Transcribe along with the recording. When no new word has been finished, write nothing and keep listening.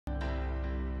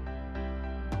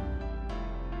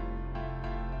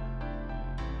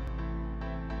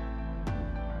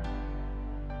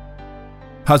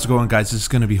How's it going, guys? This is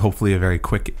going to be hopefully a very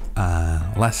quick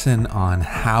lesson on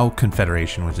how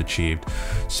Confederation was achieved.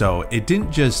 So it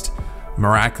didn't just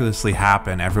miraculously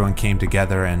happen, everyone came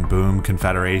together and boom,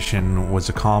 Confederation was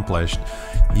accomplished.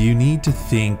 You need to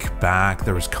think back.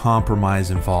 There was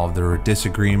compromise involved, there were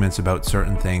disagreements about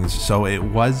certain things, so it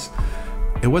was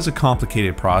a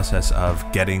complicated process of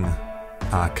getting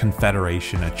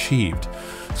Confederation achieved.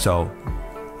 So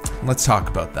let's talk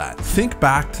about that. Think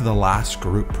back to the last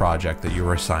group project that you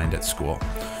were assigned at school.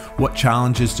 What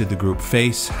challenges did the group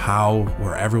face? How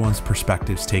were everyone's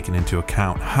perspectives taken into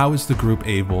account? How is the group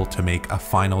able to make a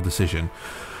final decision?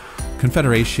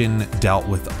 Confederation dealt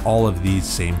with all of these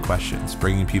same questions.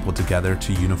 Bringing people together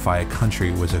to unify a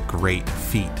country was a great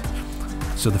feat.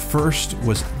 So the first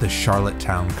was the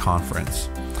Charlottetown Conference.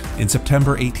 In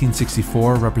September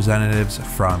 1864, representatives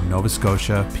from Nova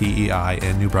Scotia, PEI,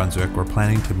 and New Brunswick were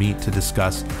planning to meet to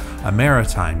discuss a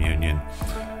maritime union.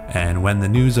 And when the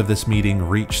news of this meeting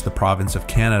reached the province of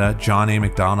Canada, John A.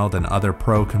 Macdonald and other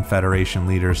pro-Confederation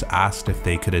leaders asked if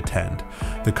they could attend.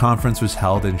 The conference was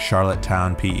held in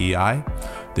Charlottetown, PEI.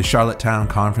 The Charlottetown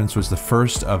Conference was the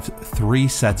first of 3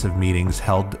 sets of meetings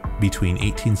held between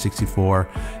 1864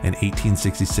 and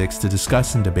 1866 to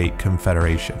discuss and debate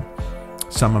Confederation.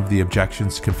 Some of the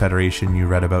objections to Confederation you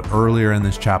read about earlier in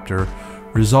this chapter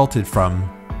resulted from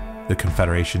the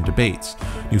Confederation debates.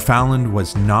 Newfoundland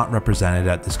was not represented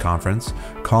at this conference.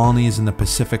 Colonies in the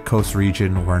Pacific Coast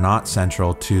region were not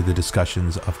central to the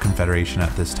discussions of Confederation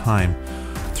at this time.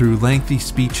 Through lengthy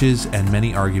speeches and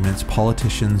many arguments,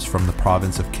 politicians from the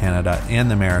province of Canada and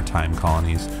the maritime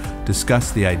colonies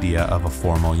discussed the idea of a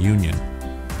formal union.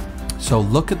 So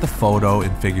look at the photo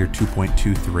in figure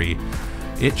 2.23.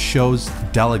 It shows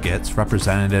delegates,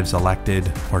 representatives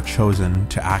elected or chosen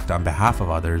to act on behalf of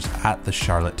others at the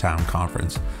Charlottetown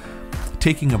Conference,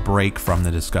 taking a break from the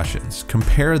discussions.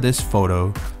 Compare this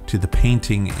photo to the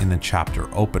painting in the chapter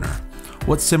opener.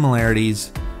 What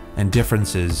similarities and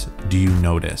differences do you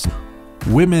notice?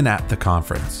 Women at the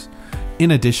conference.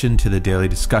 In addition to the daily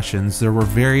discussions, there were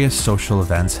various social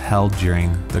events held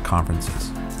during the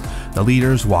conferences. The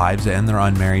leaders' wives and their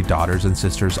unmarried daughters and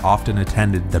sisters often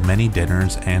attended the many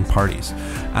dinners and parties.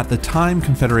 At the time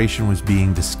Confederation was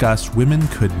being discussed, women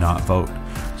could not vote.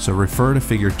 So refer to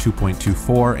figure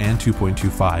 2.24 and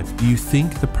 2.25. Do you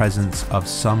think the presence of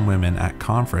some women at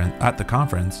the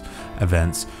conference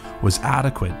events was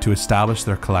adequate to establish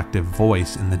their collective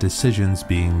voice in the decisions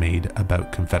being made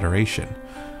about Confederation?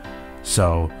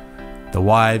 So the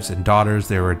wives and daughters,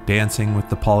 they were dancing with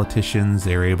the politicians,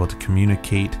 they were able to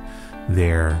communicate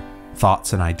their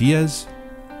thoughts and ideas.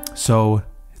 So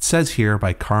it says here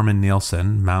by Carmen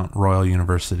Nielsen, Mount Royal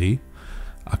University,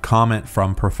 a comment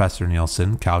from Professor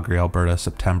Nielsen, Calgary, Alberta,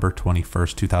 September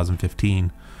 21st,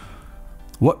 2015.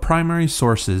 What primary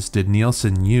sources did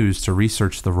Nielsen use to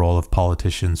research the role of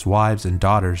politicians' wives and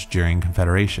daughters during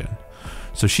Confederation?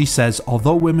 So she says,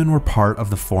 although women were part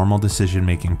of the formal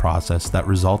decision-making process that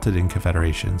resulted in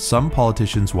Confederation, some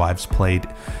politicians' wives played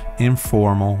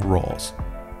informal roles.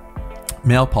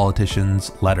 Male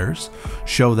politicians' letters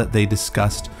show that they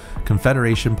discussed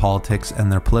Confederation politics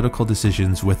and their political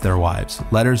decisions with their wives.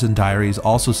 Letters and diaries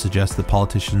also suggest that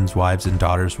politicians' wives and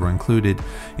daughters were included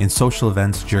in social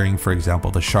events during, for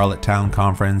example, the Charlottetown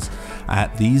Conference.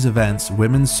 At these events,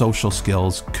 women's social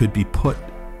skills could be put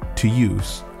to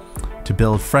use to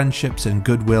build friendships and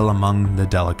goodwill among the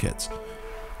delegates,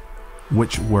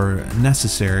 which were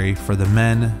necessary for the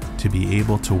men to be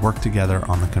able to work together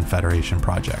on the Confederation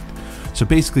project. So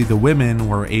basically the women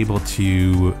were able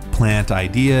to plant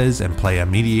ideas and play a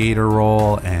mediator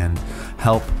role and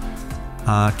help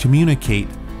communicate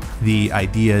the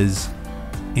ideas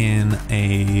in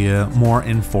a more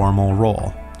informal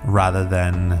role rather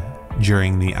than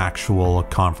during the actual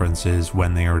conferences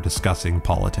when they were discussing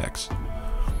politics.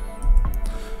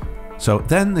 So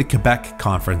then the Quebec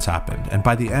Conference happened, and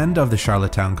by the end of the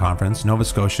Charlottetown Conference, Nova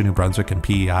Scotia, New Brunswick, and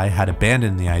PEI had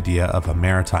abandoned the idea of a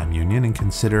maritime union and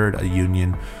considered a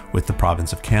union with the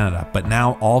province of Canada. But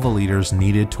now all the leaders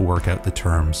needed to work out the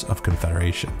terms of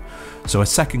Confederation. So a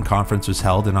second conference was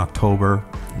held in October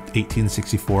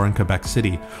 1864 in Quebec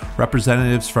City.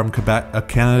 Representatives from Quebec,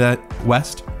 Canada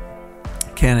West,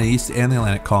 Canada East, and the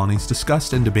Atlantic colonies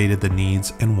discussed and debated the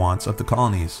needs and wants of the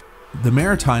colonies. The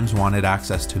Maritimes wanted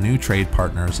access to new trade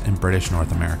partners in British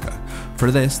North America.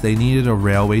 For this, they needed a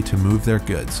railway to move their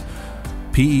goods.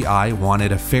 PEI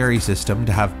wanted a ferry system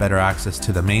to have better access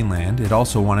to the mainland. It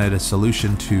also wanted a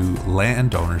solution to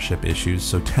land ownership issues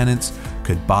so tenants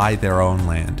could buy their own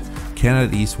land.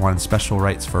 Canada East wanted special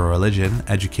rights for religion,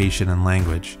 education, and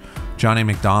language. John A.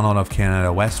 Macdonald of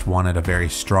Canada West wanted a very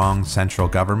strong central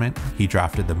government. He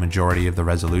drafted the majority of the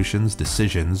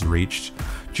decisions reached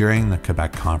during the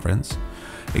Quebec Conference.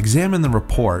 Examine the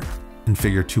report in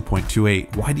Figure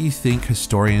 2.28. Why do you think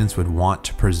historians would want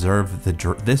to preserve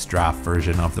this draft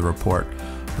version of the report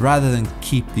rather than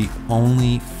keep the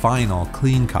only final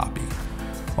clean copy?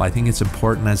 Well, I think it's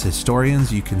important as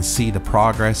historians. You can see the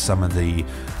progress, some of the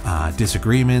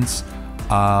disagreements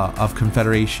of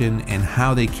Confederation and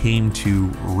how they came to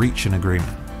reach an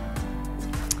agreement.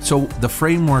 So the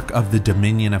framework of the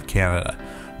Dominion of Canada.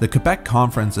 The Quebec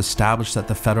Conference established that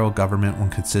the federal government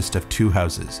would consist of two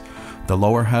houses. The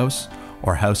lower house,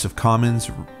 or House of Commons,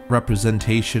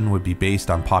 representation would be based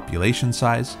on population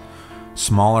size.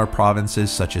 Smaller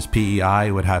provinces such as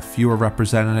PEI would have fewer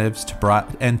representatives,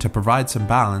 and to provide some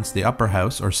balance, the upper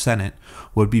house or Senate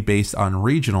would be based on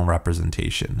regional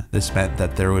representation. This meant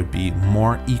that there would be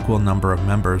more equal number of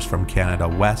members from Canada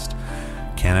West,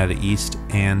 Canada East,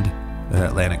 and the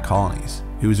Atlantic colonies.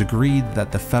 It was agreed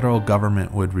that the federal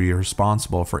government would be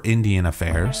responsible for Indian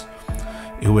affairs.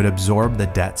 It would absorb the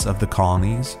debts of the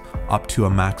colonies up to a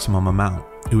maximum amount.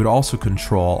 It would also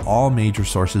control all major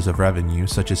sources of revenue,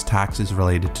 such as taxes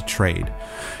related to trade.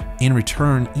 In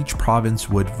return, each province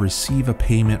would receive a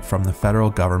payment from the federal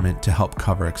government to help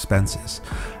cover expenses.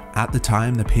 At the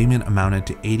time, the payment amounted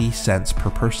to 80 cents per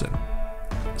person.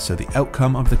 So the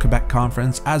outcome of the Quebec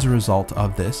Conference, as a result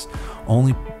of this,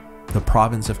 only the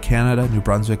province of Canada, New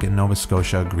Brunswick, and Nova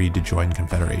Scotia agreed to join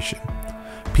Confederation.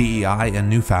 PEI and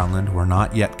Newfoundland were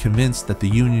not yet convinced that the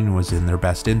Union was in their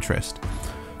best interest.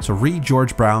 So read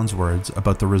George Brown's words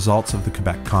about the results of the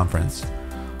Quebec Conference.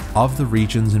 Of the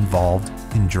regions involved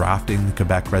in drafting the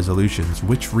Quebec resolutions,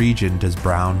 which region does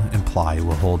Brown imply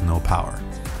will hold no power?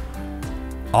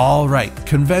 All right,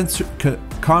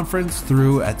 conference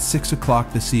through at 6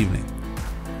 o'clock this evening.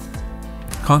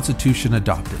 Constitution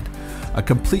adopted. A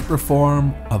complete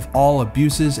reform of all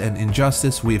abuses and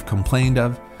injustice we have complained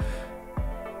of.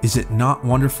 Is it not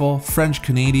wonderful? French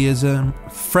Canadianism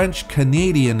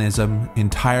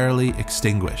entirely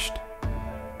extinguished.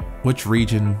 Which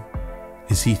region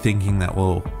is he thinking that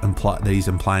he's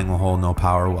implying will hold no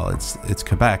power? Well, it's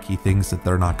Quebec. He thinks that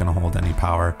they're not going to hold any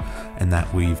power and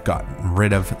that we've gotten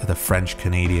rid of the French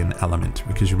Canadian element.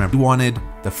 Because remember, he wanted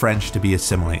the French to be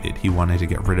assimilated. He wanted to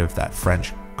get rid of that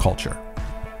French culture.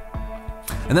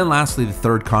 And then lastly, the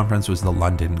third conference was the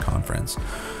London Conference.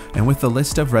 And with the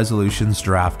list of resolutions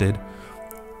drafted,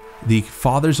 the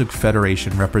Fathers of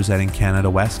Confederation representing Canada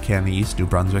West, Canada East, New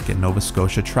Brunswick, and Nova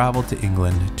Scotia traveled to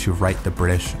England to write the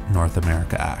British North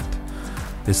America Act.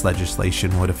 This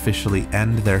legislation would officially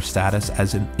end their status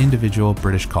as an individual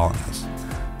British colonies.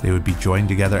 They would be joined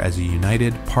together as a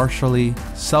united, partially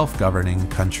self-governing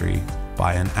country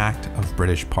by an Act of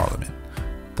British Parliament.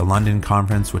 The London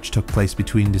Conference, which took place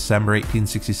between December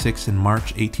 1866 and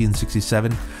March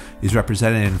 1867, is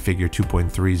represented in Figure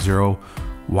 2.30.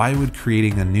 Why would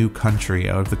creating a new country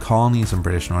out of the colonies in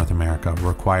British North America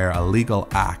require a legal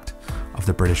act of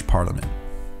the British Parliament?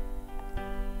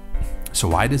 So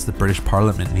why does the British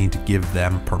Parliament need to give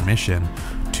them permission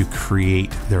to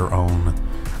create their own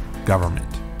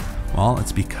government? Well,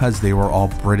 it's because they were all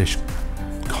British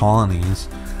colonies,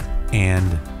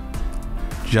 and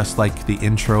just like the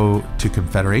intro to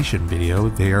Confederation video,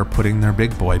 they are putting their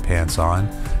big boy pants on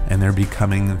and they're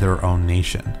becoming their own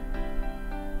nation.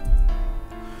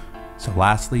 So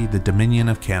lastly, the Dominion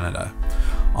of Canada.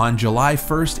 On July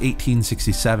 1st,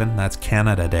 1867, that's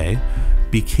Canada Day,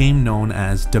 became known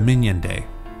as Dominion Day.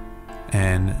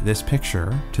 And this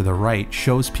picture to the right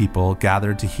shows people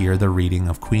gathered to hear the reading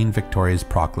of Queen Victoria's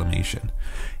proclamation.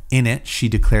 In it, she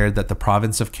declared that the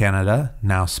province of Canada,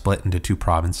 now split into two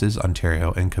provinces,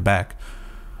 Ontario and Quebec,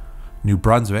 New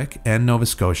Brunswick and Nova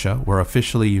Scotia, were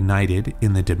officially united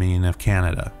in the Dominion of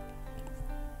Canada.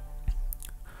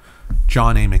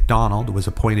 John A. Macdonald was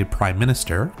appointed Prime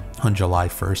Minister on July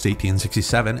 1st,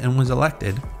 1867, and was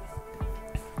elected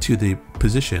to the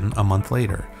position a month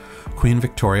later. Queen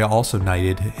Victoria also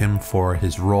knighted him for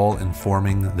his role in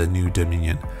forming the new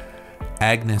Dominion.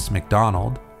 Agnes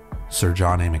Macdonald, Sir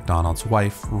John A. Macdonald's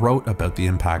wife, wrote about the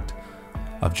impact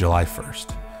of July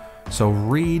 1st. So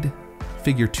read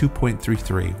Figure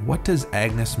 2.33. What does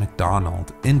Agnes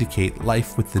Macdonald indicate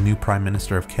life with the new Prime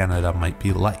Minister of Canada might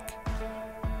be like?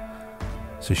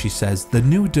 So she says, the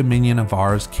new Dominion of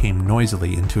ours came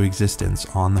noisily into existence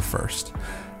on the 1st,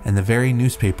 and the very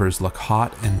newspapers look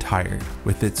hot and tired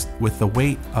with the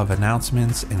weight of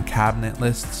announcements and cabinet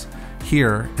lists.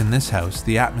 Here in this house,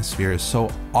 the atmosphere is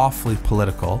so awfully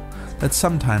political that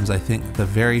sometimes I think the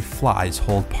very flies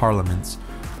hold parliaments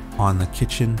on the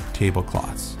kitchen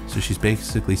tablecloths. So she's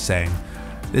basically saying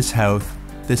This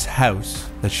house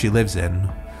that she lives in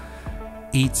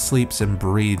eats, sleeps, and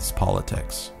breathes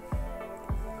politics.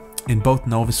 In both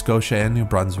Nova Scotia and New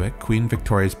Brunswick, Queen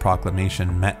Victoria's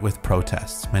proclamation met with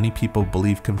protests. Many people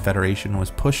believe Confederation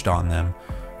was pushed on them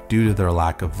due to their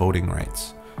lack of voting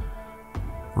rights.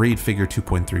 Read Figure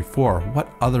 2.34.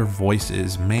 What other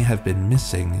voices may have been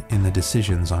missing in the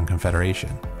decisions on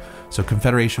Confederation? So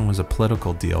Confederation was a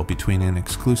political deal between an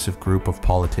exclusive group of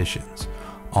politicians,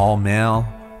 all male,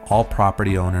 all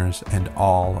property owners, and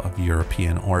all of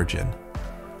European origin.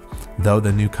 Though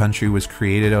the new country was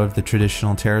created out of the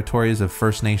traditional territories of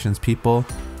First Nations people,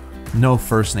 no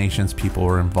First Nations people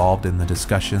were involved in the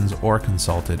discussions or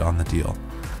consulted on the deal.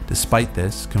 Despite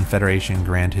this, Confederation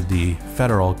granted the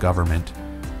federal government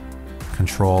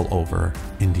control over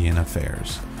Indian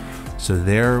affairs. So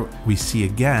there we see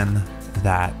again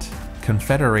that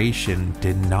Confederation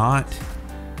did not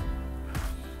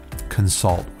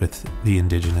consult with the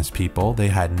Indigenous people. They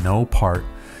had no part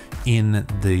in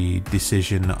the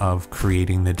decision of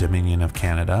creating the Dominion of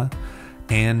Canada,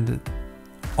 and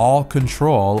all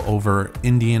control over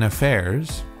Indian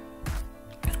affairs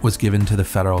was given to the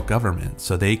federal government,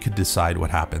 so they could decide what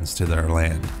happens to their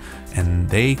land, and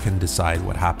they can decide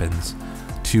what happens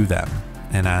to them.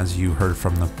 And as you heard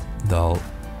from the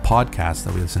podcast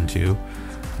that we listened to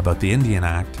about the Indian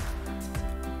Act,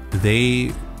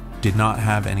 they did not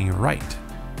have any right.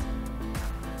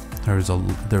 There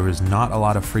was not a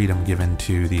lot of freedom given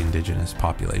to the Indigenous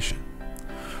population.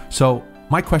 So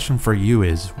my question for you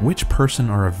is, which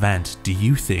person or event do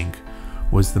you think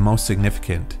was the most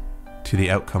significant to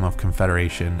the outcome of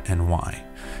Confederation, and why?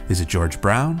 Is it George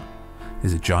Brown?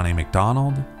 Is it John A.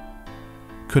 Macdonald?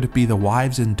 Could it be the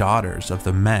wives and daughters of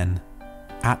the men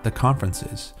at the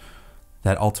conferences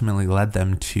that ultimately led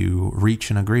them to reach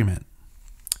an agreement?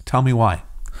 Tell me why.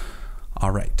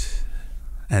 All right.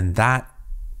 And that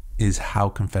is how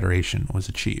Confederation was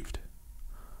achieved.